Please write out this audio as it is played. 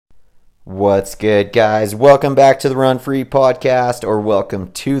What's good, guys? Welcome back to the Run Free Podcast, or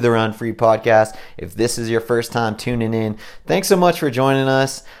welcome to the Run Free Podcast. If this is your first time tuning in, thanks so much for joining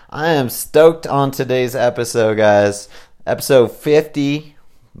us. I am stoked on today's episode, guys. Episode 50,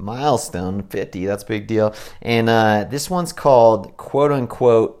 milestone 50, that's a big deal. And this one's called, quote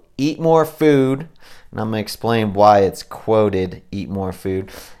unquote, Eat More Food. And I'm going to explain why it's quoted, Eat More Food.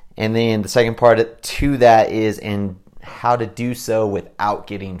 And then the second part to that is how to do so without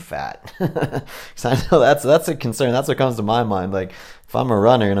getting fat. Because I know that's a concern. That's what comes to my mind. Like, if I'm a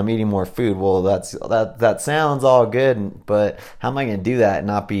runner and I'm eating more food, well, that sounds all good, but how am I going to do that and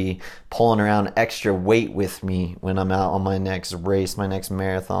not be pulling around extra weight with me when I'm out on my next race, my next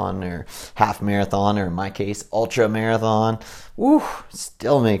marathon or half marathon, or in my case, ultra marathon? Woo,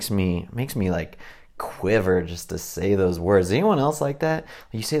 still makes me like quiver just to say those words. Is anyone else like that?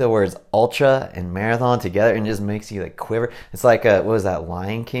 You say the words ultra and marathon together and it just makes you like quiver. It's like what was that,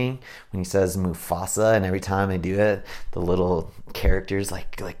 Lion King, when he says Mufasa, and every time they do it, the little characters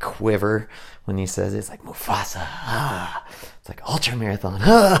like quiver when he says it. It's like Mufasa. It's like ultra marathon.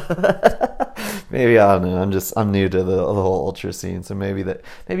 Maybe, I don't know. I'm new to the whole ultra scene, so maybe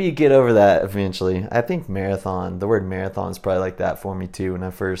you get over that eventually. I think marathon, the word marathon is probably like that for me too when I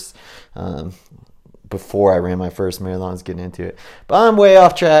first before I ran my first marathons, getting into it. But I'm way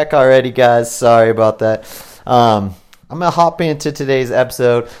off track already, guys. Sorry about that. I'm going to hop into today's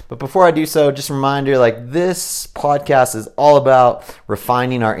episode. But before I do so, just a reminder, this podcast is all about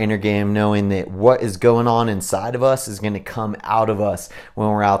refining our inner game, knowing that what is going on inside of us is going to come out of us when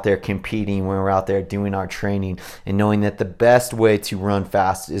we're out there competing, when we're out there doing our training, and knowing that the best way to run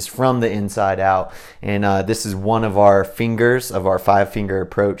fast is from the inside out. And this is one of our fingers of our 5-finger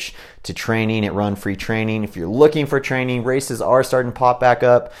approach to training at Run Free Training. If you're looking for training, races are starting to pop back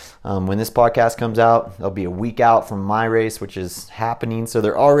up. When this podcast comes out, it'll be a week out from my race, which is happening. So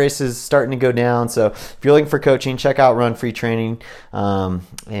there are races starting to go down. So if you're looking for coaching, check out Run Free Training.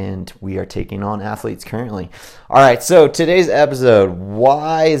 And we are taking on athletes currently. All right, so today's episode,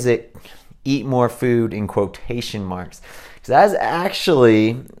 why is it eat more food in quotation marks? Because that's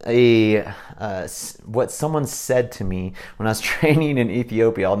actually what someone said to me when I was training in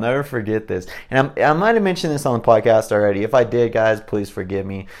Ethiopia. I'll never forget this. And I might have mentioned this on the podcast already. If I did, guys, please forgive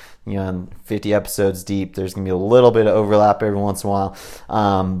me. I'm 50 episodes deep. There's going to be a little bit of overlap every once in a while.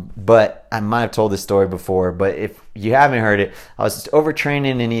 But I might have told this story before. But if you haven't heard it, I was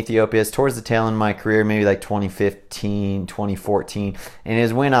overtraining in Ethiopia. It's towards the tail end of my career, maybe like 2015, 2014. And it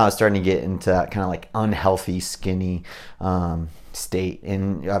was when I was starting to get into that kind of like unhealthy, skinny state.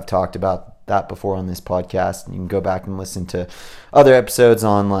 And I've talked about that before on this podcast. You can go back and listen to other episodes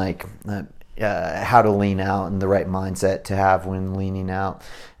on how to lean out and the right mindset to have when leaning out.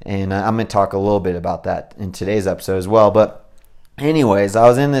 And I'm going to talk a little bit about that in today's episode as well. But anyways, I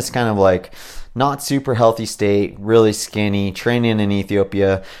was in this kind of like not super healthy state, really skinny, training in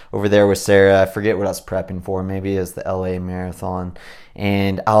Ethiopia over there with Sarah. I forget what I was prepping for. Maybe it was the LA Marathon.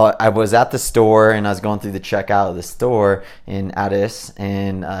 And I was at the store, and I was going through the checkout of the store in Addis,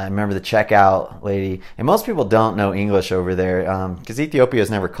 and I remember the checkout lady, and most people don't know English over there because Ethiopia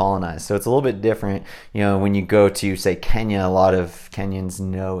is never colonized, so it's a little bit different. When you go to, say, Kenya, a lot of Kenyans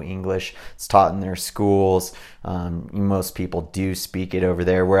know English. It's taught in their schools. Most people do speak it over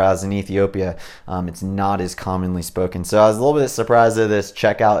there, whereas in Ethiopia, it's not as commonly spoken. So I was a little bit surprised that this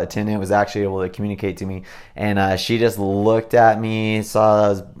checkout attendant was actually able to communicate to me, and she just looked at me,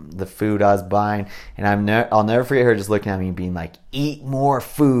 saw the food I was buying, and I'll never forget her just looking at me being like, "Eat more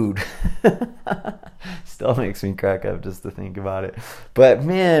food." Still makes me crack up just to think about it. But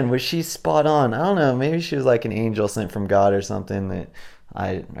man, was she spot on. I don't know, maybe she was like an angel sent from God or something,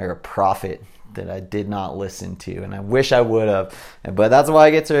 or a prophet that I did not listen to, and I wish I would have. But that's why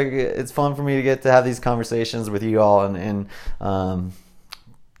it's fun for me to get to have these conversations with you all and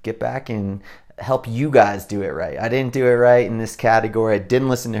get back and help you guys do it right. I didn't do it right in this category. I didn't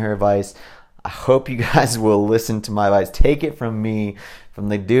listen to her advice. I hope you guys will listen to my advice. Take it from me, from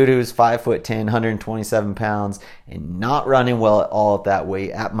the dude who's 5'10", 127 pounds, and not running well at all at that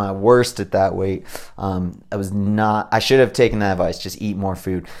weight, at my worst at that weight. I should have taken that advice. Just eat more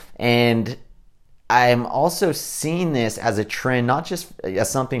food. And I'm also seeing this as a trend, not just as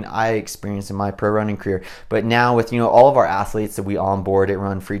something I experienced in my pro running career, but now with all of our athletes that we onboard at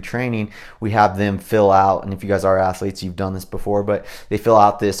Run Free Training, we have them fill out, and if you guys are athletes, you've done this before, but they fill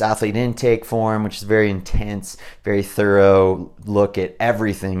out this athlete intake form, which is very intense, very thorough look at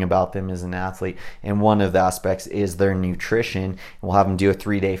everything about them as an athlete, and one of the aspects is their nutrition. We'll have them do a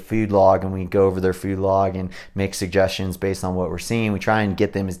 3-day food log, and we go over their food log and make suggestions based on what we're seeing. We try and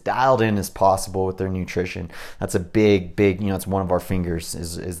get them as dialed in as possible with their nutrition. That's a big, it's one of our fingers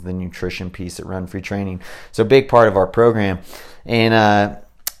is the nutrition piece at Run Free Training. So a big part of our program. And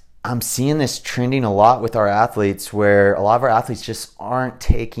I'm seeing this trending a lot with our athletes, where a lot of our athletes just aren't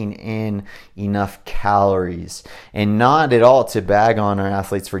taking in enough calories. And not at all to bag on our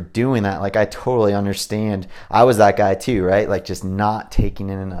athletes for doing that. Like, I totally understand. I was that guy too, right? Like, just not taking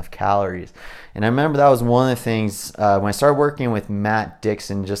in enough calories. And I remember that was one of the things when I started working with Matt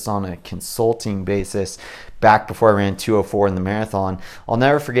Dixon just on a consulting basis back before I ran 2:04 in the marathon. I'll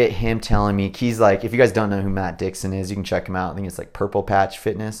never forget him telling me, he's like, if you guys don't know who Matt Dixon is, you can check him out. I think it's like Purple Patch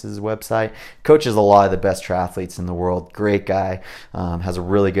Fitness is his website. Coaches a lot of the best triathletes in the world. Great guy. Has a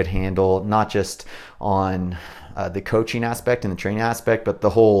really good handle, not just on the coaching aspect and the training aspect, but the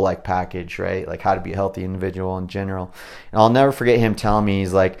whole like package, right? Like how to be a healthy individual in general. And I'll never forget him telling me,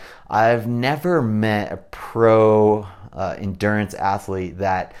 he's like, I've never met a pro endurance athlete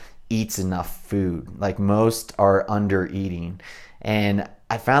that eats enough food. Like, most are under eating. And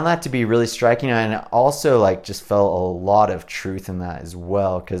I found that to be really striking, and I also like just felt a lot of truth in that as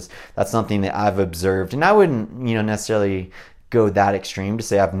well, because that's something that I've observed. And I wouldn't necessarily go that extreme to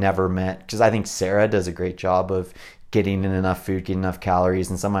say I've never met, because I think Sarah does a great job of getting in enough food, getting enough calories,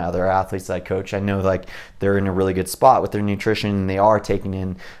 and some of my other athletes that I coach, I know like they're in a really good spot with their nutrition and they are taking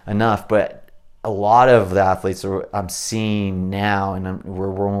in enough. But a lot of the athletes I'm seeing now, and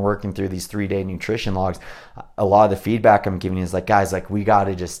we're working through these 3-day nutrition logs, a lot of the feedback I'm giving is like, guys, like, we got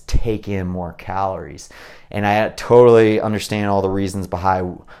to just take in more calories. And I totally understand all the reasons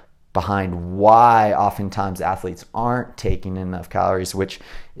behind why oftentimes athletes aren't taking enough calories, which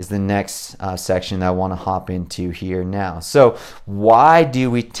is the next section that I want to hop into here now. So why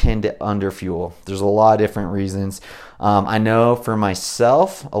do we tend to underfuel? There's a lot of different reasons. I know for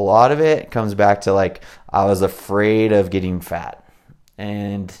myself, a lot of it comes back to like, I was afraid of getting fat.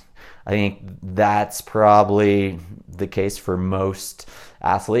 And I think that's probably the case for most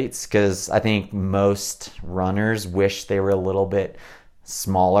athletes, because I think most runners wish they were a little bit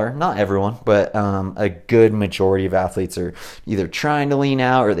smaller. Not everyone, but a good majority of athletes are either trying to lean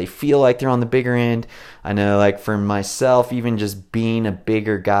out or they feel like they're on the bigger end. I know, like, for myself, even just being a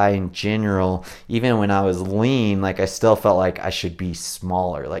bigger guy in general, even when I was lean, like, I still felt like I should be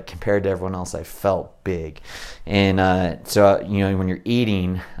smaller. Like, compared to everyone else, I felt big. And so when you're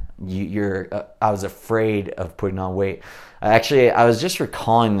eating, I was afraid of putting on weight. Actually, I was just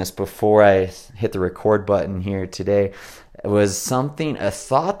recalling this before I hit the record button here today. It was a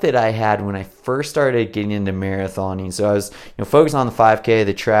thought that I had when I first started getting into marathoning. So I was focused on the 5K,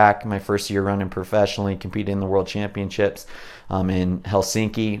 the track, my first year running professionally, competing in the World Championships in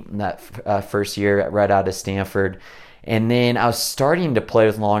Helsinki that first year right out of Stanford. And then I was starting to play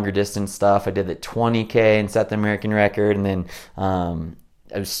with longer distance stuff. I did the 20K and set the American record. And then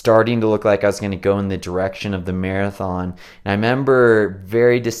I was starting to look like I was going to go in the direction of the marathon. And I remember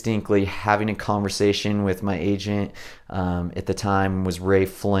very distinctly having a conversation with my agent at the time, was Ray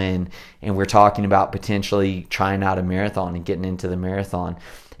Flynn, and we're talking about potentially trying out a marathon and getting into the marathon.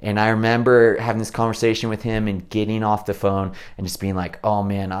 And I remember having this conversation with him and getting off the phone and just being like, oh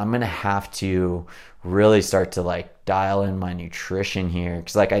man, I'm going to have to really start to like dial in my nutrition here,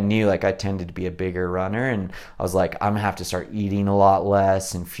 because like I knew like I tended to be a bigger runner, and I was like, I'm gonna have to start eating a lot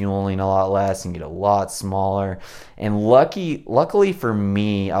less and fueling a lot less and get a lot smaller. And luckily for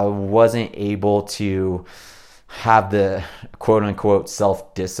me, I wasn't able to have the quote unquote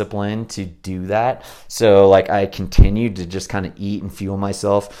self-discipline to do that. So like I continued to just kind of eat and fuel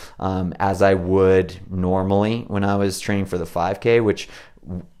myself as I would normally when I was training for the 5K, which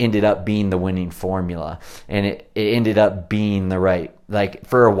ended up being the winning formula. And it ended up being the right, like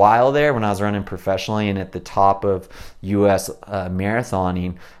for a while there when I was running professionally and at the top of US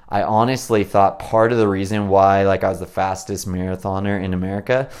marathoning, I honestly thought part of the reason why like I was the fastest marathoner in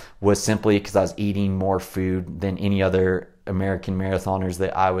America was simply because I was eating more food than any other American marathoners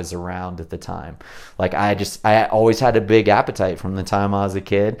that I was around at the time. Like I always had a big appetite from the time I was a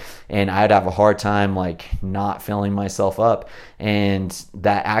kid, and I'd have a hard time like not filling myself up, and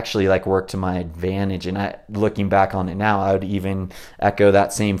that actually like worked to my advantage. And looking back on it now, I would even echo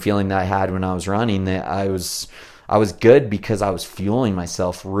that same feeling that I had when I was running, that I was good because I was fueling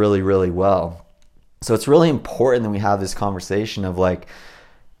myself really, really well. So it's really important that we have this conversation of like,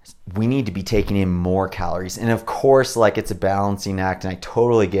 we need to be taking in more calories. And of course, like it's a balancing act, and I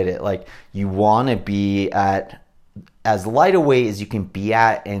totally get it. Like you want to be at as light a weight as you can be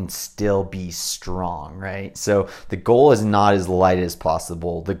at and still be strong, right? So the goal is not as light as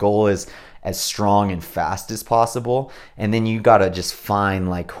possible. The goal is as strong and fast as possible. And then you got to just find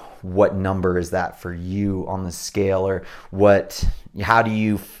like what number is that for you on the scale, or how do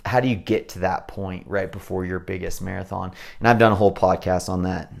you get to that point right before your biggest marathon? And I've done a whole podcast on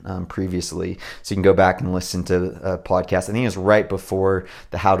that previously, so you can go back and listen to a podcast. I think it's right before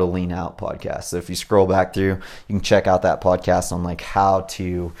the How to Lean Out podcast. So if you scroll back through, you can check out that podcast on like how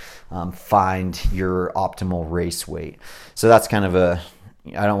to find your optimal race weight. So that's kind of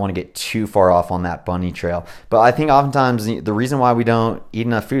I don't want to get too far off on that bunny trail, but I think oftentimes the reason why we don't eat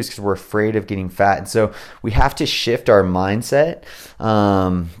enough food is because we're afraid of getting fat. And so we have to shift our mindset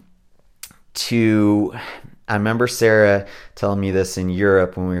I remember Sarah telling me this in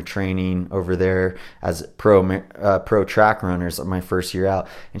Europe when we were training over there as pro track runners my first year out.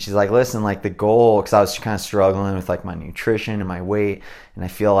 And she's like, listen, like the goal, because I was kind of struggling with like my nutrition and my weight, and I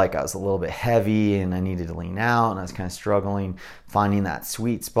feel like I was a little bit heavy and I needed to lean out, and I was kind of struggling finding that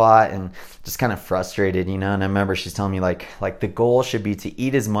sweet spot and just kind of frustrated, And I remember she's telling me like the goal should be to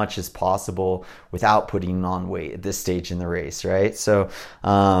eat as much as possible without putting on weight at this stage in the race, right? So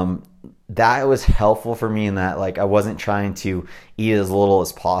that was helpful for me in that like I wasn't trying to eat as little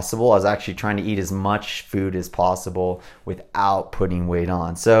as possible. I was actually trying to eat as much food as possible without putting weight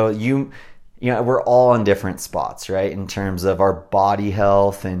on. So we're all in different spots, right? In terms of our body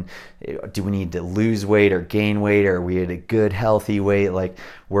health, and do we need to lose weight or gain weight, or are we at a good healthy weight? Like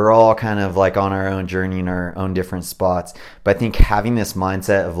we're all kind of like on our own journey in our own different spots. But I think having this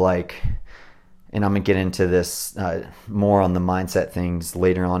mindset of like, and I'm going to get into this more on the mindset things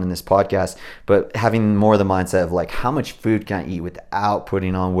later on in this podcast, but having more of the mindset of like how much food can I eat without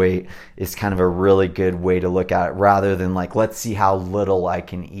putting on weight is kind of a really good way to look at it, rather than like, let's see how little I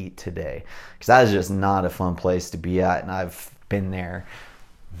can eat today. Because that is just not a fun place to be at. And I've been there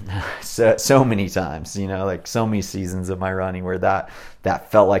so many times, like so many seasons of my running where that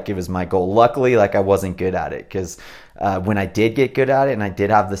felt like it was my goal. Luckily, like I wasn't good at it, because when I did get good at it and I did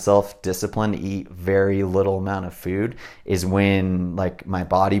have the self-discipline to eat very little amount of food is when like my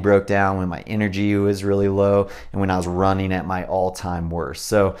body broke down, when my energy was really low, and when I was running at my all-time worst.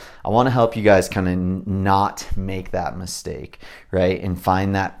 So I want to help you guys kind of not make that mistake, right? And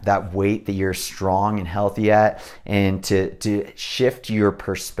find that weight that you're strong and healthy at, and to shift your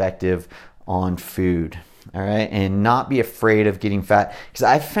perspective on food. All right, and not be afraid of getting fat, because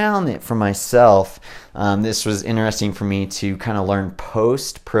I found that for myself, this was interesting for me to kind of learn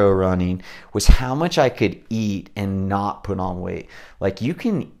post pro running, was how much I could eat and not put on weight. Like you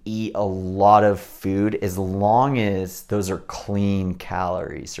can eat a lot of food as long as those are clean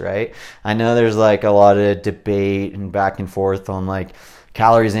calories, right? I know there's like a lot of debate and back and forth on like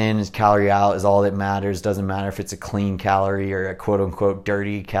calories in is calorie out is all that matters. Doesn't matter if it's a clean calorie or a quote unquote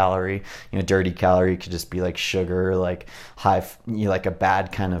dirty calorie. Dirty calorie could just be like sugar, like high, like a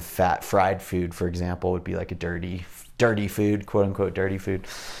bad kind of fat fried food, for example, would be like a dirty food, quote unquote dirty food.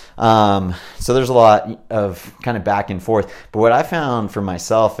 So there's a lot of kind of back and forth. But what I found for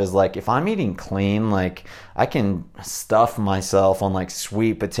myself is like if I'm eating clean, like I can stuff myself on like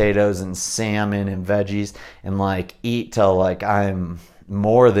sweet potatoes and salmon and veggies and like eat till like I'm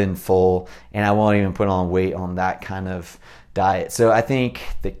more than full, and I won't even put on weight on that kind of diet. So I think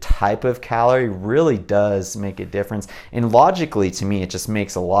the type of calorie really does make a difference. And logically, to me, it just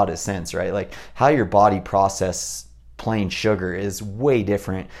makes a lot of sense, right? Like how your body processes plain sugar is way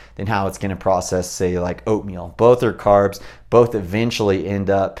different than how it's going to process, say, like oatmeal. Both are carbs, both eventually end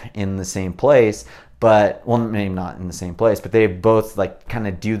up in the same place, but, well, maybe not in the same place, but they both like kind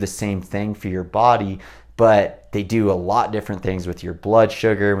of do the same thing for your body, but they do a lot different things with your blood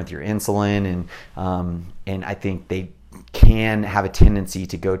sugar, with your insulin, and I think they can have a tendency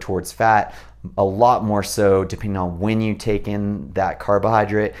to go towards fat a lot more so depending on when you take in that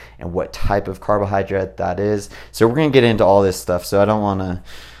carbohydrate and what type of carbohydrate that is. So we're going to get into all this stuff, so I don't want to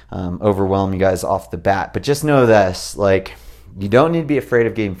overwhelm you guys off the bat, but just know this, like, you don't need to be afraid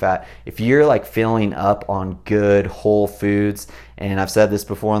of getting fat. If you're like filling up on good whole foods, and I've said this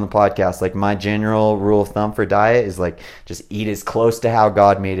before on the podcast, like my general rule of thumb for diet is like just eat as close to how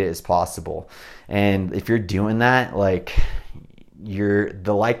God made it as possible. And if you're doing that, like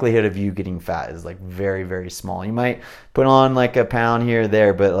the likelihood of you getting fat is like very, very small. You might put on like a pound here or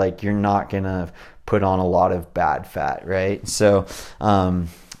there, but like you're not gonna put on a lot of bad fat, right? So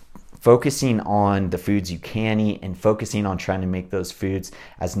focusing on the foods you can eat and focusing on trying to make those foods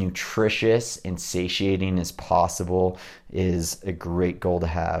as nutritious and satiating as possible is a great goal to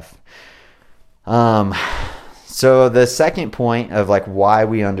have. So the second point of like why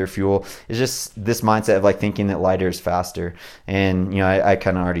we underfuel is just this mindset of like thinking that lighter is faster. And, I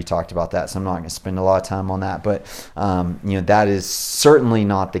kind of already talked about that, so I'm not going to spend a lot of time on that. But, that is certainly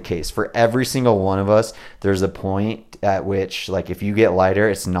not the case. For every single one of us, there's a point at which, like, if you get lighter,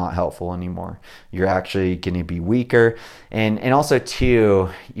 it's not helpful anymore. You're actually going to be weaker. And also, too,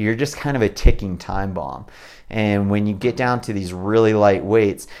 you're just kind of a ticking time bomb. And when you get down to these really light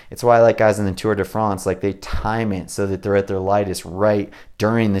weights, it's why, like, guys in the Tour de France, like, they time it so that they're at their lightest right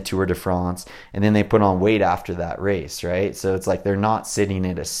during the Tour de France, and then they put on weight after that race, right? So it's like they're not sitting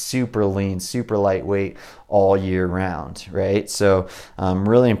at a super lean, super light weight all year round, right? So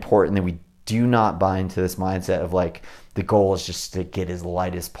really important that we do not buy into this mindset of, like, the goal is just to get as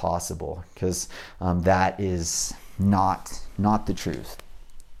light as possible, because that is not the truth.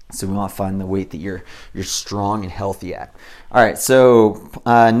 So we want to find the weight that you're strong and healthy at. All right, so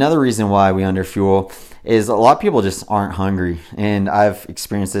another reason why we underfuel is a lot of people just aren't hungry. And I've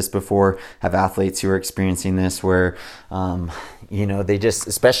experienced this before, have athletes who are experiencing this where, they just,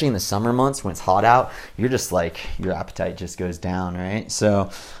 especially in the summer months when it's hot out, you're just like, your appetite just goes down, right? So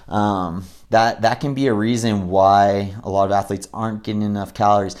that can be a reason why a lot of athletes aren't getting enough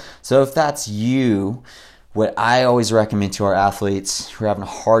calories. So if that's you, what I always recommend to our athletes who are having a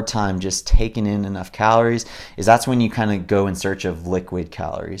hard time just taking in enough calories is that's when you kind of go in search of liquid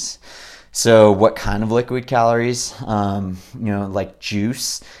calories. So what kind of liquid calories? Like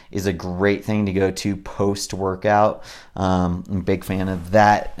juice is a great thing to go to post-workout. I'm a big fan of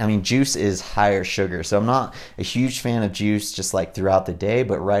that. I mean, juice is higher sugar. So I'm not a huge fan of juice just like throughout the day,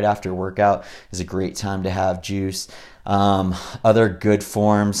 but right after workout is a great time to have juice. Other good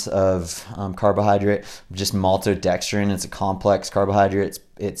forms of carbohydrate, just maltodextrin. It's a complex carbohydrate.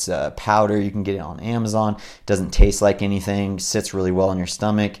 It's a powder. You can get it on Amazon. It doesn't taste like anything. Sits really well in your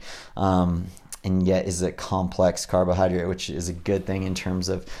stomach, and yet is a complex carbohydrate, which is a good thing in terms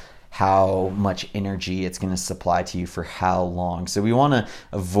of how much energy it's going to supply to you for how long. So we want to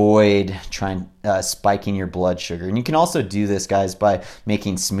avoid trying spiking your blood sugar. And you can also do this, guys, by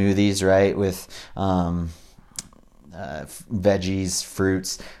making smoothies, right, with veggies,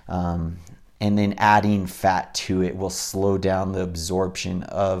 fruits, and then adding fat to it will slow down the absorption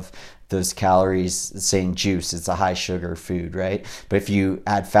of those calories. Saying juice, it's a high sugar food, right? But if you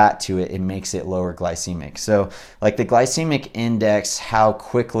add fat to it, it makes it lower glycemic. So like the glycemic index, how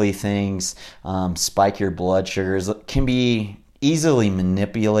quickly things spike your blood sugars, can be easily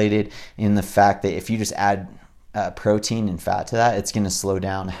manipulated in the fact that if you just add protein and fat to that, it's going to slow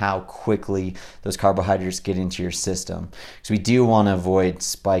down how quickly those carbohydrates get into your system. So we do want to avoid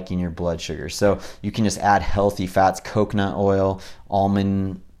spiking your blood sugar. So you can just add healthy fats, coconut oil,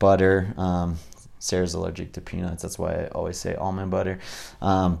 almond butter. Sarah's allergic to peanuts. That's why I always say almond butter.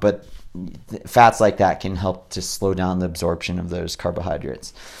 But fats like that can help to slow down the absorption of those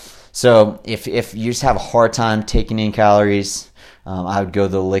carbohydrates. So if you just have a hard time taking in calories, I would go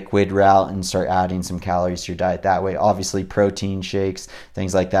the liquid route and start adding some calories to your diet that way. Obviously, protein shakes,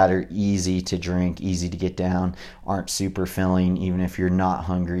 things like that are easy to drink, easy to get down, aren't super filling. Even if you're not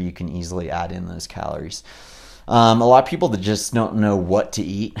hungry, you can easily add in those calories. A lot of people that just don't know what to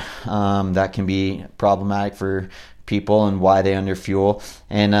eat, that can be problematic for people and why they underfuel.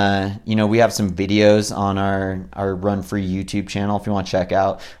 And we have some videos on our Run Free YouTube channel if you want to check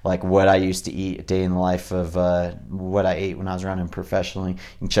out like what I used to eat, a day in the life of what I ate when I was running professionally.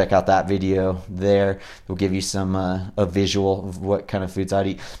 You can check out that video there. It'll give you some a visual of what kind of foods I'd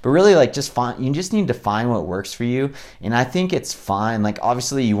eat. But really, like, you just need to find what works for you. And I think it's fine. Like,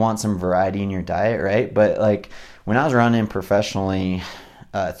 obviously you want some variety in your diet, right? But like when I was running professionally,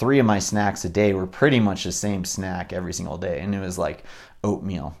 3 of my snacks a day were pretty much the same snack every single day. And it was like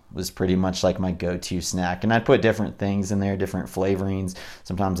oatmeal was pretty much like my go-to snack. And I'd put different things in there, different flavorings.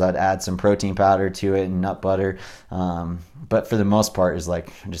 Sometimes I'd add some protein powder to it and nut butter. But for the most part, it's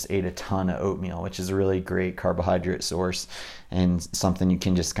like I just ate a ton of oatmeal, which is a really great carbohydrate source and something you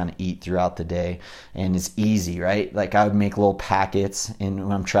can just kind of eat throughout the day. And it's easy, right? Like I would make little packets, and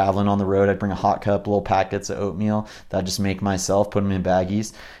when I'm traveling on the road, I'd bring a hot cup, little packets of oatmeal that I'd just make myself, put them in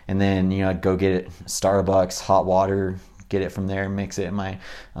baggies. And then, I'd go get it Starbucks, hot water, get it from there, mix it in my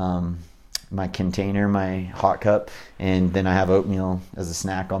my container, my hot cup, and then I have oatmeal as a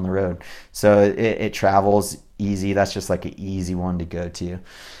snack on the road. So it travels easy. That's just like an easy one to go to.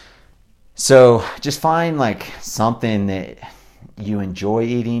 So just find like something that you enjoy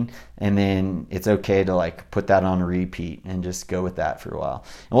eating, and then it's okay to like put that on repeat and just go with that for a while.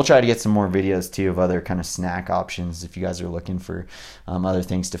 And we'll try to get some more videos too of other kind of snack options if you guys are looking for other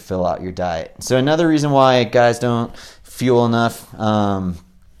things to fill out your diet. So another reason why guys don't fuel enough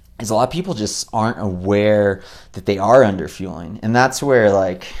is a lot of people just aren't aware that they are underfueling. And that's where,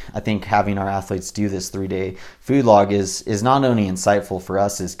 like, I think having our athletes do this 3-day food log is not only insightful for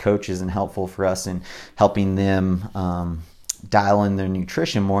us as coaches and helpful for us in helping them dial in their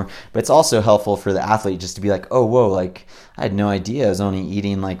nutrition more. But it's also helpful for the athlete just to be like, oh, whoa, like I had no idea I was only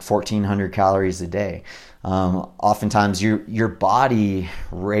eating like 1,400 calories a day. Oftentimes your body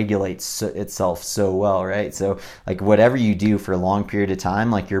regulates itself so well, right? So like whatever you do for a long period of time,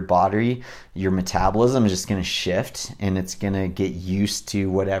 like your body, your metabolism is just going to shift, and it's going to get used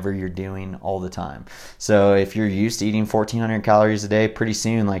to whatever you're doing all the time. So if you're used to eating 1,400 calories a day, pretty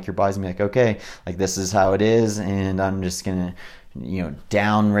soon like your body's going to be like, okay, like this is how it is, and I'm just going to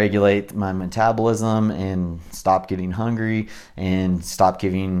down regulate my metabolism and stop getting hungry and stop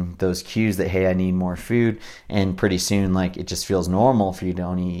giving those cues that, hey, I need more food. And pretty soon, like it just feels normal for you to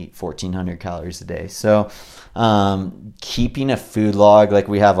only eat 1,400 calories a day. So keeping a food log, like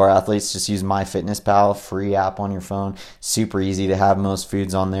we have our athletes just use MyFitnessPal, free app on your phone, super easy to have most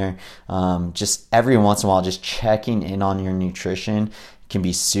foods on there. Just every once in a while, just checking in on your nutrition can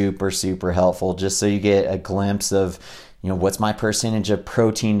be super, super helpful, just so you get a glimpse of what's my percentage of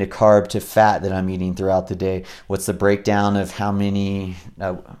protein to carb to fat that I'm eating throughout the day? What's the breakdown of how many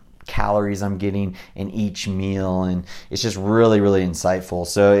calories I'm getting in each meal? And it's just really, really insightful.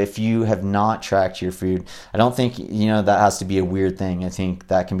 So if you have not tracked your food, I don't think, that has to be a weird thing. I think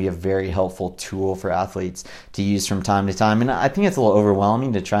that can be a very helpful tool for athletes to use from time to time. And I think it's a little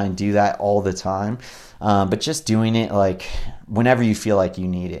overwhelming to try and do that all the time. But just doing it like whenever you feel like you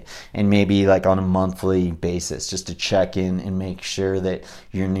need it, and maybe like on a monthly basis, just to check in and make sure that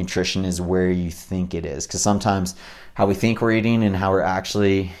your nutrition is where you think it is. Because sometimes how we think we're eating and how we're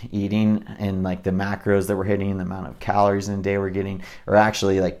actually eating, and like the macros that we're hitting, the amount of calories in a day we're getting, are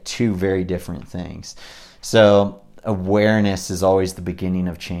actually like two very different things. So awareness is always the beginning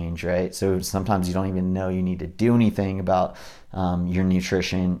of change, right? So sometimes you don't even know you need to do anything about your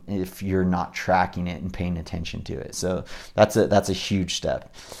nutrition if you're not tracking it and paying attention to it. So that's a huge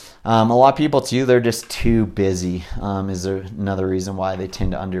step. A lot of people too, they're just too busy, is another reason why they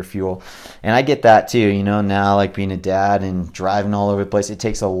tend to underfuel. And I get that too, now like being a dad and driving all over the place, it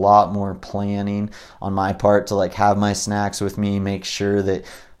takes a lot more planning on my part to like have my snacks with me, make sure that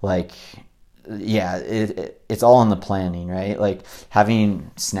like, yeah, it's all in the planning, right? Like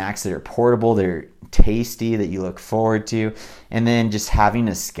having snacks that are portable, they're tasty, that you look forward to, and then just having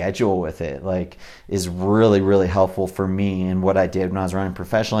a schedule with it like is really, really helpful for me. And what I did when I was running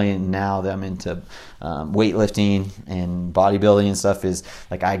professionally, and now that I'm into weightlifting and bodybuilding and stuff, is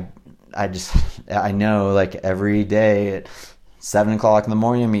like I know like every day at 7 o'clock in the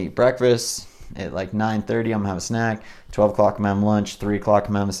morning I'm eat breakfast. At like 9:30, I'm gonna have a snack. 12 o'clock, I'm having lunch. 3 o'clock,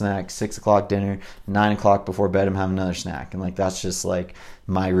 I'm having a snack. 6 o'clock, dinner. 9 o'clock before bed, I'm having another snack. And like that's just like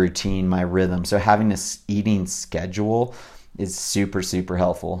my routine, my rhythm. So having this eating schedule is super, super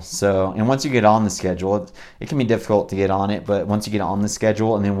helpful. So, and once you get on the schedule, it can be difficult to get on it, but once you get on the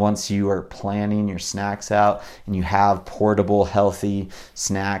schedule, and then once you are planning your snacks out and you have portable, healthy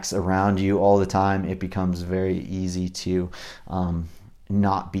snacks around you all the time, it becomes very easy to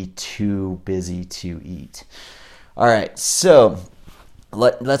not be too busy to eat. All right, so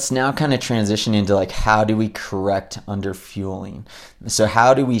let's now kind of transition into like, how do we correct underfueling? So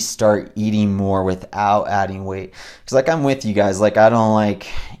how do we start eating more without adding weight? Because like I'm with you guys, like I don't like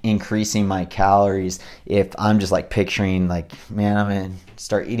increasing my calories if I'm just like picturing like, man, I'm gonna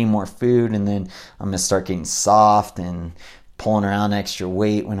start eating more food and then I'm gonna start getting soft and pulling around extra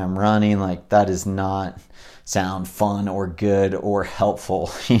weight when I'm running. Like that does not sound fun or good or helpful,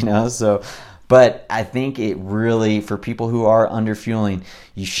 so but I think it really, for people who are underfueling,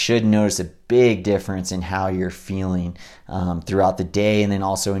 you should notice a big difference in how you're feeling throughout the day, and then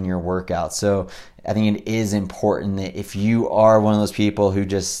also in your workout. So I think it is important that if you are one of those people who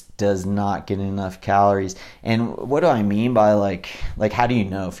just does not get enough calories, and what do I mean by like how do you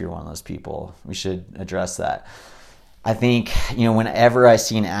know if you're one of those people? We should address that. I think, whenever I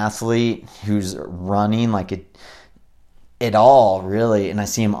see an athlete who's running like it all really, and I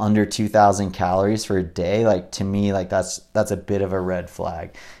see him under 2,000 calories for a day, like to me, like that's a bit of a red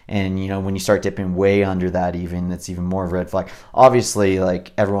flag. And, when you start dipping way under that, even, that's even more of a red flag. Obviously,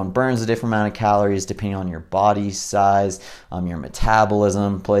 like everyone burns a different amount of calories depending on your body size, your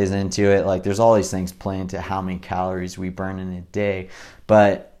metabolism plays into it. Like there's all these things play into how many calories we burn in a day.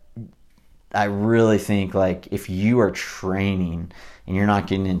 But I really think like if you are training and you're not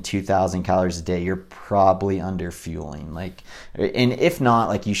getting in 2,000 calories a day, you're probably underfueling. Like, and if not,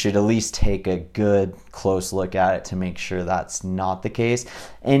 like you should at least take a good close look at it to make sure that's not the case.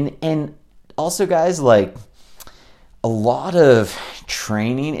 And also, guys, like a lot of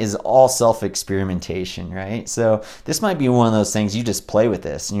training is all self-experimentation, right? So this might be one of those things you just play with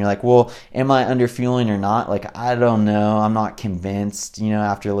this and you're like, well, am I underfueling or not? Like, I don't know. I'm not convinced,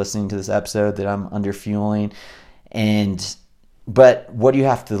 after listening to this episode that I'm underfueling. And But what do you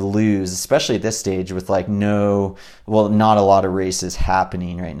have to lose, especially at this stage with like not a lot of races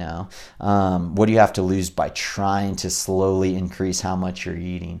happening right now? What do you have to lose by trying to slowly increase how much you're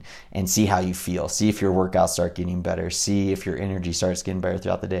eating and see how you feel? See if your workouts start getting better. See if your energy starts getting better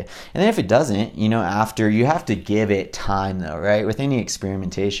throughout the day. And then if it doesn't, after, you have to give it time though, right? With any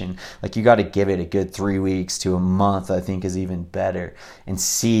experimentation, like you got to give it a good 3 weeks to a month, I think is even better, and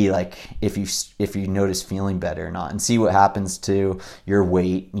see like if you notice feeling better or not, and see what happens to your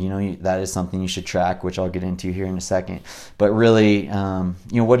weight. That is something you should track, which I'll get into here in a second. But really,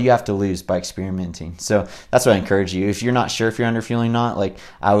 what do you have to lose by experimenting? So that's what I encourage you. If you're not sure if you're under fueling or not, like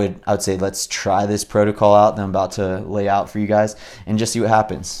I would say, let's try this protocol out that I'm about to lay out for you guys and just see what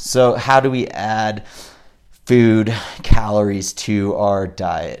happens. So how do we add food calories to our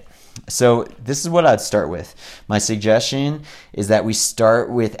diet? So this is what I'd start with. My suggestion is that we start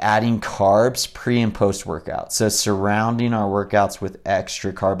with adding carbs pre and post workout. So surrounding our workouts with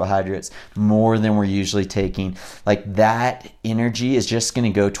extra carbohydrates, more than we're usually taking. Like that energy is just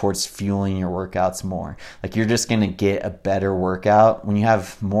going to go towards fueling your workouts more. Like you're just going to get a better workout. When you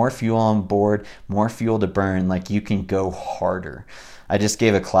have more fuel on board, more fuel to burn, like you can go harder. I just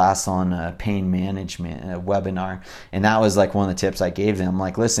gave a class on pain management, a webinar, and that was like one of the tips I gave them.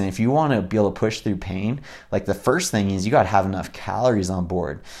 Like, listen, if you want to be able to push through pain, like the first thing is you got to have enough calories on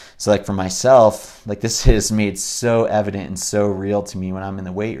board. So like for myself, like this is made so evident and so real to me when I'm in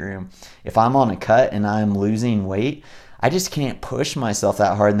the weight room. If I'm on a cut and I'm losing weight, I just can't push myself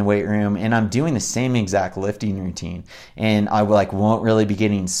that hard in the weight room, and I'm doing the same exact lifting routine, and I won't really be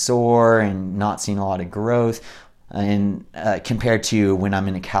getting sore and not seeing a lot of growth. And compared to when I'm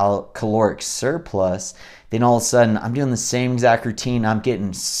in a caloric surplus, then all of a sudden I'm doing the same exact routine. I'm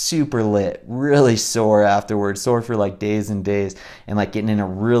getting super lit, really sore afterwards, sore for like days and days, and like getting in a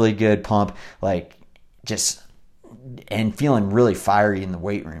really good pump, like just, and feeling really fiery in the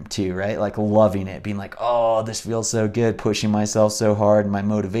weight room too, right? Like loving it, being like, oh, this feels so good, pushing myself so hard, my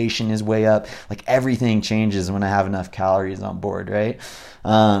motivation is way up. Like everything changes when I have enough calories on board, right?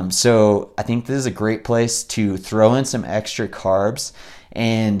 So I think this is a great place to throw in some extra carbs,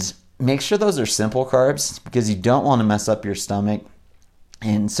 and make sure those are simple carbs, because you don't want to mess up your stomach.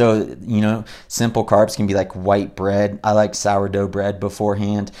 And so, simple carbs can be like white bread. I like sourdough bread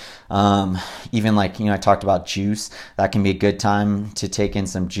beforehand. Even like, I talked about juice. That can be a good time to take in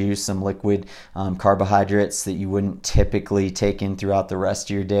some juice, some liquid carbohydrates that you wouldn't typically take in throughout the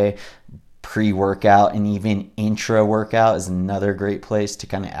rest of your day. Pre-workout and even intra-workout is another great place to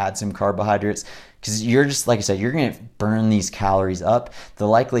kind of add some carbohydrates, because you're just, like I said, you're going to burn these calories up. The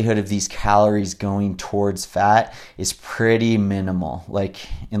likelihood of these calories going towards fat is pretty minimal. Like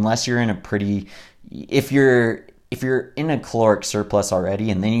unless you're in if you're in a caloric surplus already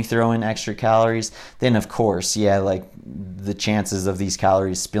and then you throw in extra calories, then of course, like the chances of these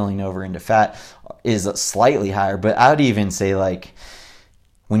calories spilling over into fat is slightly higher. But I would even say like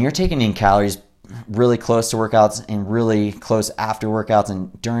when you're taking in calories really close to workouts and really close after workouts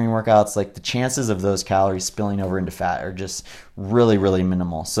and during workouts, like the chances of those calories spilling over into fat are just really, really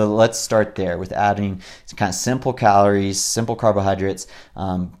minimal. So let's start there with adding some kind of simple calories, simple carbohydrates,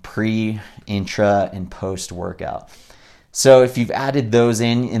 pre, intra, and post workout. So if you've added those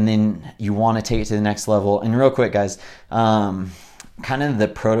in and then you want to take it to the next level, and real quick guys, kind of the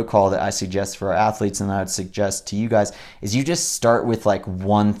protocol that I suggest for our athletes and I would suggest to you guys is you just start with like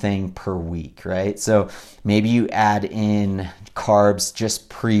one thing per week, right? So maybe you add in carbs just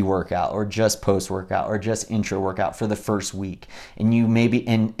pre-workout or just post-workout or just intra-workout for the first week, and you maybe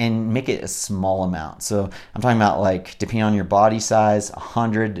and make it a small amount. So I'm talking about, like, depending on your body size,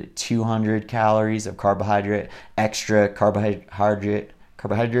 100 to 200 calories of extra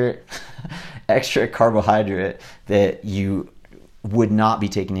carbohydrate extra carbohydrate that you would not be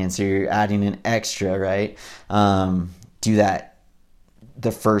taking in. So you're adding an extra, right? Do that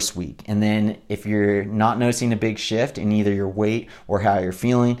the first week. And then if you're not noticing a big shift in either your weight or how you're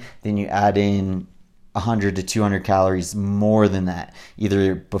feeling, then you add in 100 to 200 calories more than that,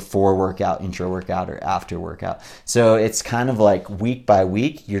 either before workout, intra workout, or after workout. So it's kind of like week by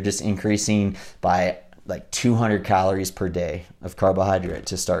week, you're just increasing by like 200 calories per day of carbohydrate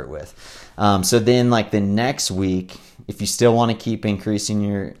to start with. So then like the next week, if you still want to keep increasing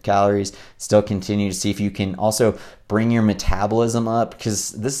your calories, still continue to see if you can also bring your metabolism up,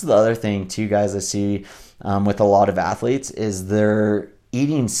 because this is the other thing too, guys, I see with a lot of athletes is they're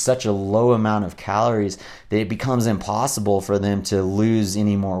eating such a low amount of calories that it becomes impossible for them to lose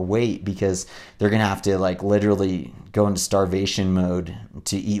any more weight, because they're going to have to like literally go into starvation mode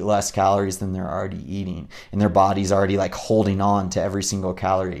to eat less calories than they're already eating. And their body's already like holding on to every single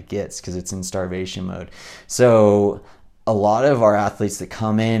calorie it gets because it's in starvation mode. So a lot of our athletes that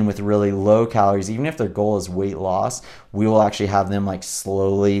come in with really low calories, even if their goal is weight loss, we will actually have them like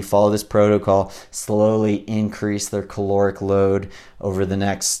slowly follow this protocol, slowly increase their caloric load over the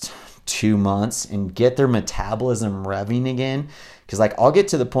next 2 months and get their metabolism revving again. Because like I'll get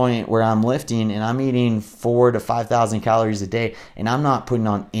to the point where I'm lifting and I'm eating 4,000 to 5,000 calories a day and I'm not putting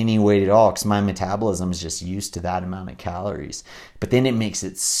on any weight at all because my metabolism is just used to that amount of calories. But then it makes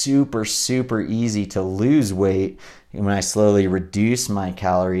it super, super easy to lose weight when I slowly reduce my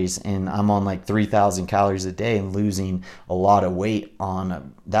calories, and I'm on like 3,000 calories a day and losing a lot of weight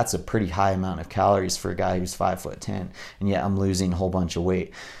that's a pretty high amount of calories for a guy who's 5'10", and yet I'm losing a whole bunch of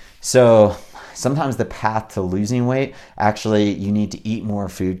weight. So sometimes the path to losing weight, actually you need to eat more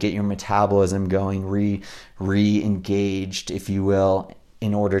food, get your metabolism going, re-engaged, if you will,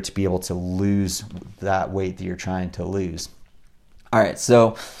 in order to be able to lose that weight that you're trying to lose. All right,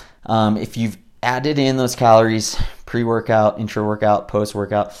 so if you've added in those calories, pre-workout, intra-workout,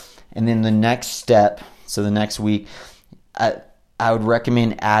 post-workout, and then the next step, so the next week, I would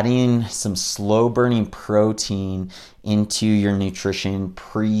recommend adding some slow-burning protein into your nutrition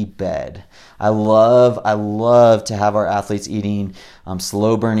pre-bed. I love to have our athletes eating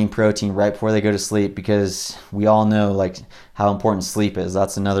slow-burning protein right before they go to sleep, because we all know like how important sleep is.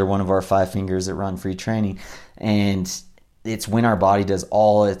 That's another one of our 5 fingers at Run Free Training, and it's when our body does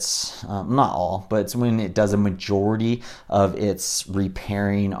all its, not all, but it's when it does a majority of its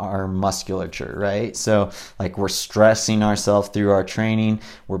repairing our musculature, right? So like we're stressing ourselves through our training,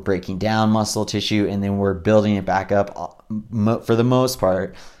 we're breaking down muscle tissue, and then we're building it back up for the most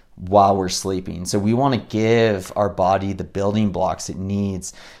part while we're sleeping. So we want to give our body the building blocks it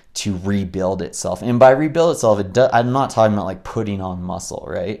needs to rebuild itself. And by rebuild itself, I'm not talking about like putting on muscle,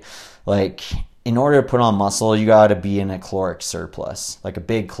 right? Like, in order to put on muscle, you got to be in a caloric surplus, like a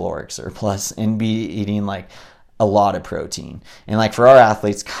big caloric surplus, and be eating like a lot of protein. And like for our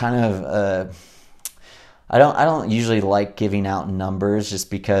athletes, kind of, I don't usually like giving out numbers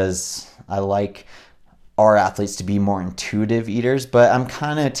just because I like our athletes to be more intuitive eaters, but I'm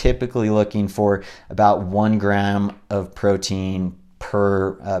kind of typically looking for about 1 gram of protein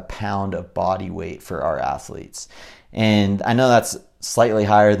per pound of body weight for our athletes. And I know that's slightly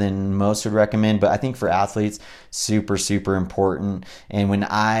higher than most would recommend, but I think for athletes, super, super important. And when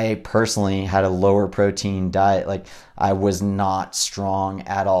I personally had a lower protein diet, like I was not strong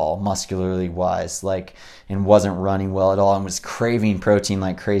at all, muscularly wise, like, and wasn't running well at all, and was craving protein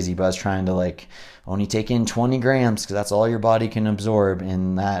like crazy, but I was trying to like only take in 20 grams because that's all your body can absorb,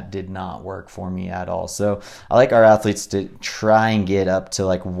 and that did not work for me at all. So I like our athletes to try and get up to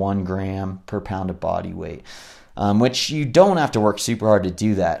like 1 gram per pound of body weight. Which you don't have to work super hard to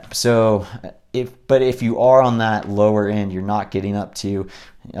do that. So if you are on that lower end, you're not getting up to,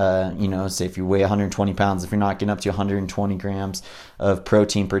 say if you weigh 120 pounds, if you're not getting up to 120 grams of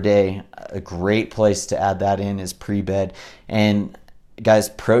protein per day, a great place to add that in is pre-bed. And guys,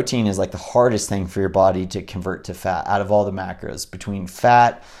 protein is like the hardest thing for your body to convert to fat out of all the macros.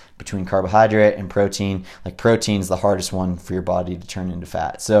 Between carbohydrate and protein, like protein is the hardest one for your body to turn into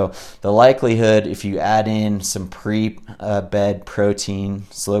fat. So the likelihood, if you add in some pre-bed protein,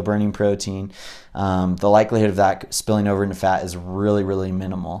 slow burning protein, the likelihood of that spilling over into fat is really, really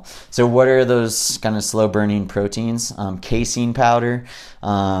minimal. So what are those kind of slow burning proteins? Casein powder.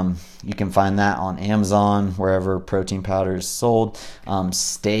 You can find that on Amazon, wherever protein powder is sold.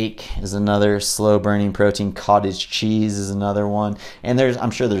 Steak is another slow burning protein. Cottage cheese is another one. And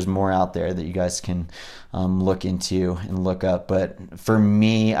I'm sure there's more out there that you guys can look into and look up. But for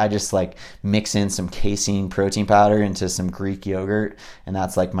me, I just like mix in some casein protein powder into some Greek yogurt, and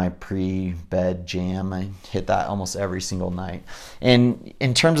that's like my pre-bed jam. I hit that almost every single night. And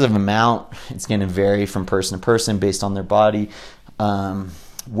in terms of amount, it's going to vary from person to person based on their body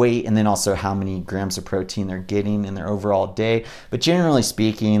weight, and then also how many grams of protein they're getting in their overall day. But generally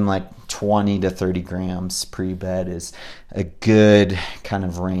speaking, like 20 to 30 grams pre-bed is a good kind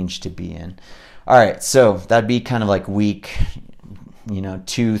of range to be in. All right, so that'd be kind of like week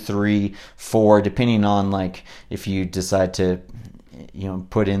 2, 3, 4, depending on like if you decide to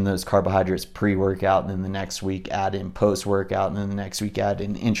put in those carbohydrates pre-workout, and then the next week add in post-workout, and then the next week add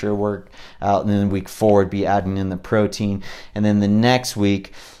in intra-workout, and then week 4 would be adding in the protein, and then the next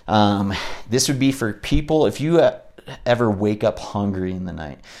week, this would be for people if you ever wake up hungry in the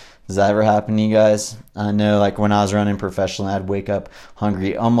night. Does that ever happen to you guys? I know, like when I was running professionally, I'd wake up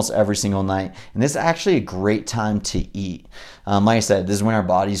hungry almost every single night. And this is actually a great time to eat. Like I said, this is when our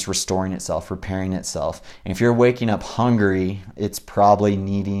body's restoring itself, repairing itself. And if you're waking up hungry, it's probably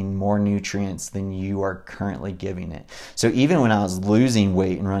needing more nutrients than you are currently giving it. So even when I was losing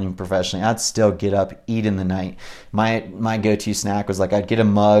weight and running professionally, I'd still get up, eat in the night. My go-to snack was like I'd get a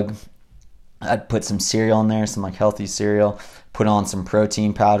mug, I'd put some cereal in there, some like healthy cereal, put on some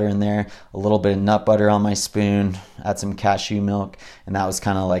protein powder in there, a little bit of nut butter on my spoon, add some cashew milk, and that was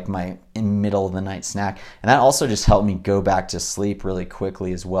kind of like my middle of the night snack. And that also just helped me go back to sleep really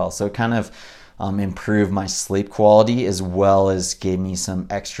quickly as well. So it kind of improved my sleep quality as well as gave me some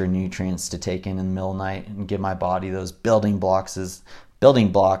extra nutrients to take in the middle of the night and give my body those building blocks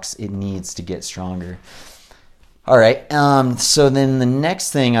it needs to get stronger. All right, so then the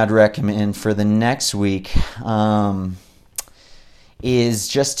next thing I'd recommend for the next week is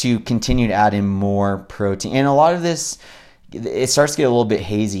just to continue to add in more protein. And a lot of this, it starts to get a little bit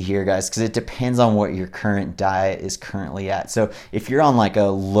hazy here, guys, because it depends on what your current diet is currently at. So if you're on like a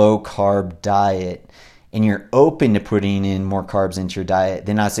low-carb diet and you're open to putting in more carbs into your diet,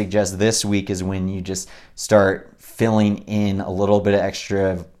 then I suggest this week is when you just start filling in a little bit of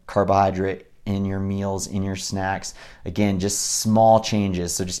extra carbohydrate in your meals, in your snacks. Again, just small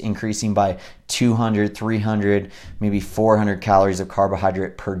changes. So just increasing by 200, 300, maybe 400 calories of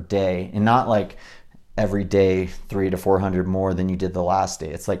carbohydrate per day. And not like every day 300 to 400 more than you did the last day.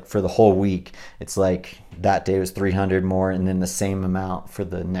 It's like for the whole week, it's like that day was 300 more and then the same amount for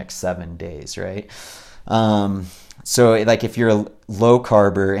the next 7 days, right? So like if you're a low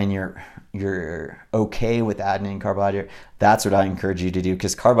carber and you're okay with adding in carbohydrate, that's what I encourage you to do,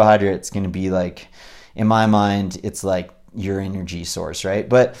 because carbohydrate's going to be like, in my mind, it's like your energy source, right?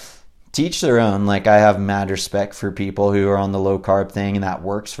 But to each their own. Like I have mad respect for people who are on the low carb thing and that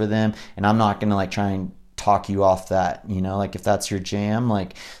works for them, and I'm not going to like try and talk you off that, you know, like if that's your jam,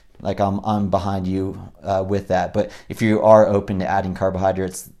 like I'm behind you with that. But if you are open to adding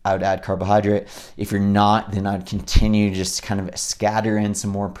carbohydrates, I would add carbohydrate. If you're not, then I'd continue to just kind of scatter in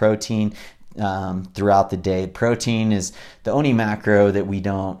some more protein throughout the day. Protein is the only macro that we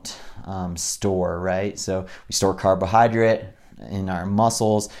don't store, right? So we store carbohydrate in our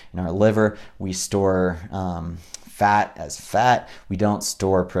muscles, in our liver. We store fat as fat. We don't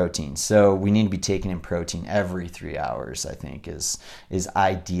store protein. So we need to be taking in protein every 3 hours, I think is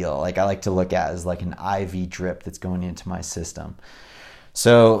ideal. Like I like to look at it as like an IV drip that's going into my system.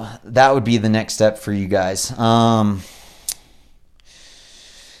 So that would be the next step for you guys.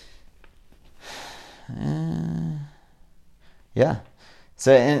 Yeah.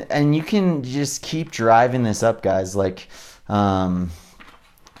 So, and you can just keep driving this up, guys. Like,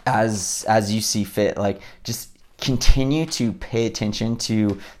 as you see fit, like just continue to pay attention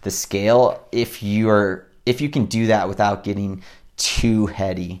to the scale if you can do that without getting too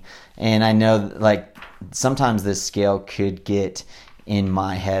heady. And I know like sometimes this scale could get in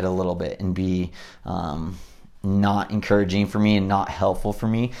my head a little bit and be not encouraging for me and not helpful for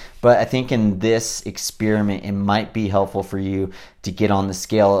me. But I think in this experiment, it might be helpful for you to get on the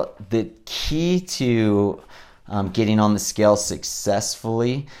scale. The key to getting on the scale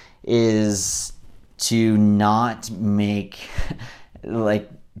successfully is to not make, like,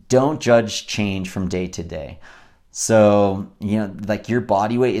 don't judge change from day to day. So, you know, like your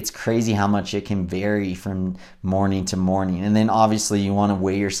body weight, it's crazy how much it can vary from morning to morning. And then obviously you want to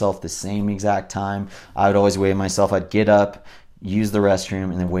weigh yourself the same exact time. I would always weigh myself. I'd get up, use the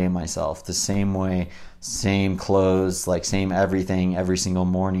restroom, and then weigh myself the same way, same clothes, like same everything every single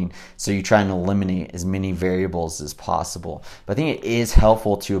morning. So you try and eliminate as many variables as possible. But I think it is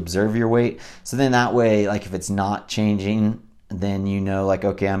helpful to observe your weight. So then that way, like if it's not changing, then you know, like,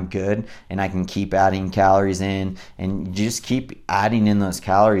 okay, I'm good and I can keep adding calories in, and you just keep adding in those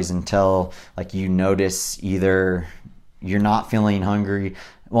calories until like you notice either you're not feeling hungry.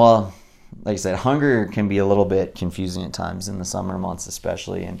 Well, like I said, hunger can be a little bit confusing at times in the summer months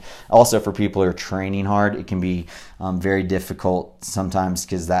especially, and also for people who are training hard, it can be very difficult sometimes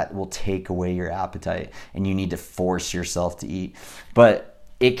because that will take away your appetite and you need to force yourself to eat. But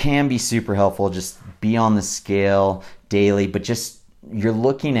it can be super helpful. Just be on the scale daily, but just you're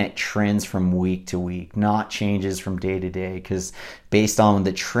looking at trends from week to week, not changes from day to day, because based on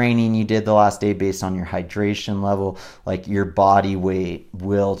the training you did the last day, based on your hydration level, like your body weight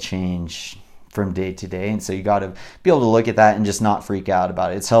will change from day to day. And so you got to be able to look at that and just not freak out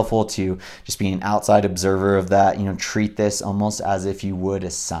about it. It's helpful to just be an outside observer of that, treat this almost as if you would a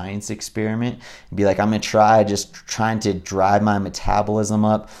science experiment. Be like, I'm going to try just trying to drive my metabolism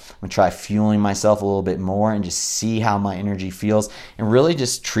up. I'm going to try fueling myself a little bit more and just see how my energy feels, and really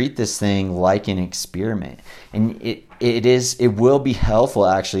just treat this thing like an experiment. And it will be helpful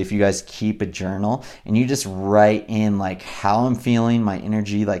actually if you guys keep a journal and you just write in like how I'm feeling, my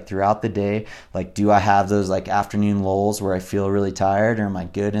energy like throughout the day. Like, do I have those like afternoon lulls where I feel really tired, or am I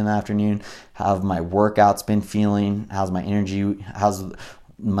good in the afternoon? How have my workouts been feeling? How's my energy? How's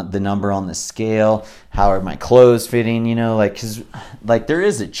the number on the scale? How are my clothes fitting? Because like there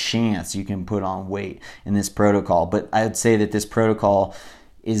is a chance you can put on weight in this protocol, but I would say that this protocol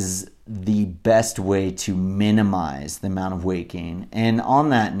is the best way to minimize the amount of weight gain. And on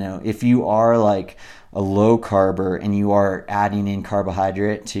that note, if you are like a low carber and you are adding in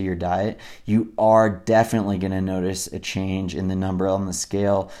carbohydrate to your diet, you are definitely going to notice a change in the number on the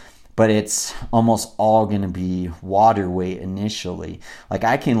scale. But it's almost all going to be water weight initially. Like,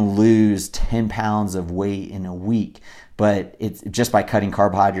 I can lose 10 pounds of weight in a week, but it's just by cutting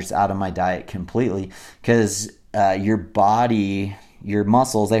carbohydrates out of my diet completely, because your body, your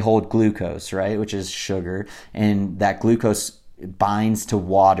muscles, they hold glucose, right, which is sugar, and that glucose binds to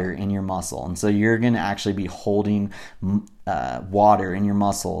water in your muscle. And so you're going to actually be holding water in your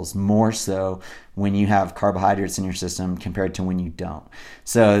muscles more so when you have carbohydrates in your system compared to when you don't.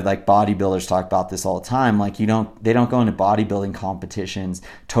 So like bodybuilders talk about this all the time. Like they don't go into bodybuilding competitions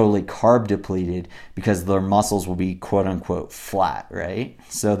totally carb depleted, because their muscles will be quote unquote flat, right?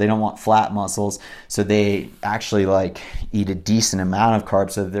 So they don't want flat muscles. So they actually like eat a decent amount of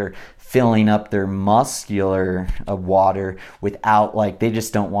carbs, so they're filling up their muscular water without, like, they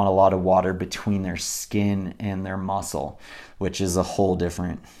just don't want a lot of water between their skin and their muscle, which is a whole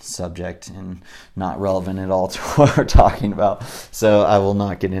different subject and not relevant at all to what we're talking about. So I will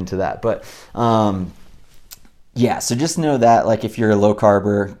not get into that. But yeah, so just know that, like, if you're a low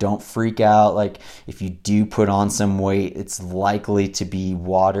carber, don't freak out. Like, if you do put on some weight, it's likely to be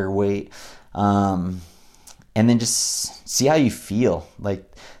water weight. And then just see how you feel. Like,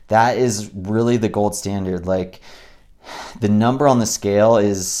 that is really the gold standard. Like, the number on the scale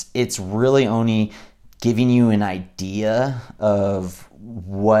it's really only giving you an idea of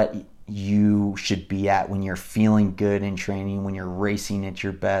what you should be at when you're feeling good in training, when you're racing at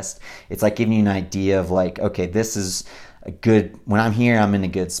your best. It's like giving you an idea of like, okay, this is a good, when I'm here, I'm in a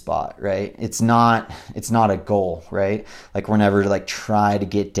good spot, right? It's not a goal, right? Like, we're never like try to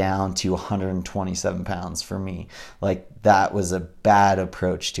get down to 127 pounds for me. Like, that was a bad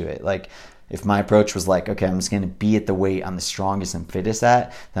approach to it. Like, if my approach was like, okay, I'm just going to be at the weight I'm the strongest and fittest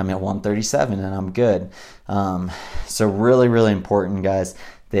at, then I'm at 137 and I'm good. So really, really important, guys,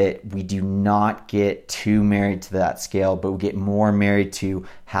 that we do not get too married to that scale, but we get more married to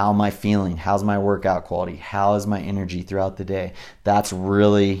how am I feeling? How's my workout quality? How is my energy throughout the day? That's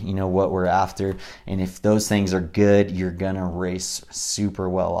really, what we're after. And if those things are good, you're going to race super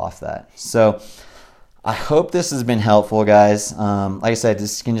well off that. So I hope this has been helpful, guys. Like I said,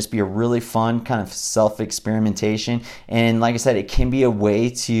 this can just be a really fun kind of self-experimentation. And like I said, it can be a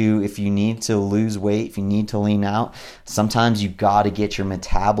way to, if you need to lose weight, if you need to lean out, sometimes you got to get your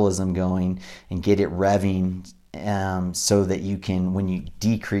metabolism going and get it revving, so that you can, when you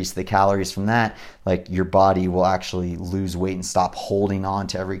decrease the calories from that, like, your body will actually lose weight and stop holding on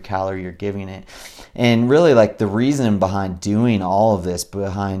to every calorie you're giving it. And really, like, the reason behind doing all of this,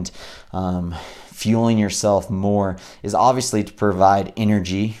 behind fueling yourself more, is obviously to provide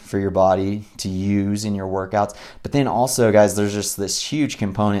energy for your body to use in your workouts. But then also, guys, there's just this huge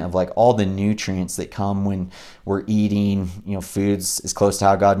component of like all the nutrients that come when we're eating, foods as close to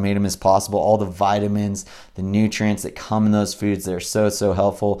how God made them as possible. All the vitamins, the nutrients that come in those foods, they're so, so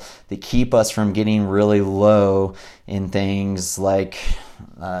helpful. They keep us from getting really low in things like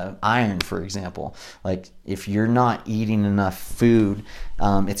iron, for example. Like, if you're not eating enough food, it's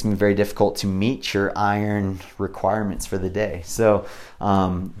going to be very difficult to meet your iron requirements for the day. So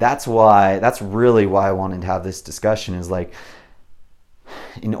that's really why I wanted to have this discussion, is like,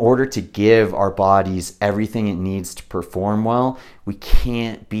 in order to give our bodies everything it needs to perform well, we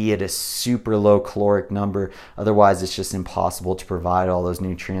can't be at a super low caloric number. Otherwise, it's just impossible to provide all those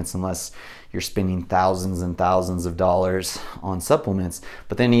nutrients unless you're spending thousands and thousands of dollars on supplements.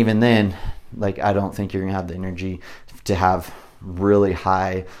 But then even then, like, I don't think you're going to have the energy to have really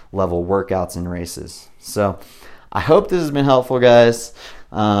high level workouts and races. So I hope this has been helpful, guys.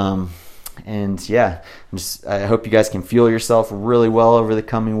 And yeah, I hope you guys can fuel yourself really well over the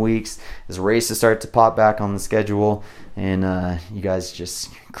coming weeks as races start to pop back on the schedule. and you guys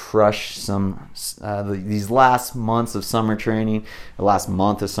just crush these last months of summer training, the last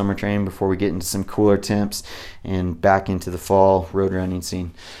month of summer training before we get into some cooler temps and back into the fall road running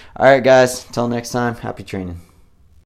scene. All right, guys, until next time, happy training.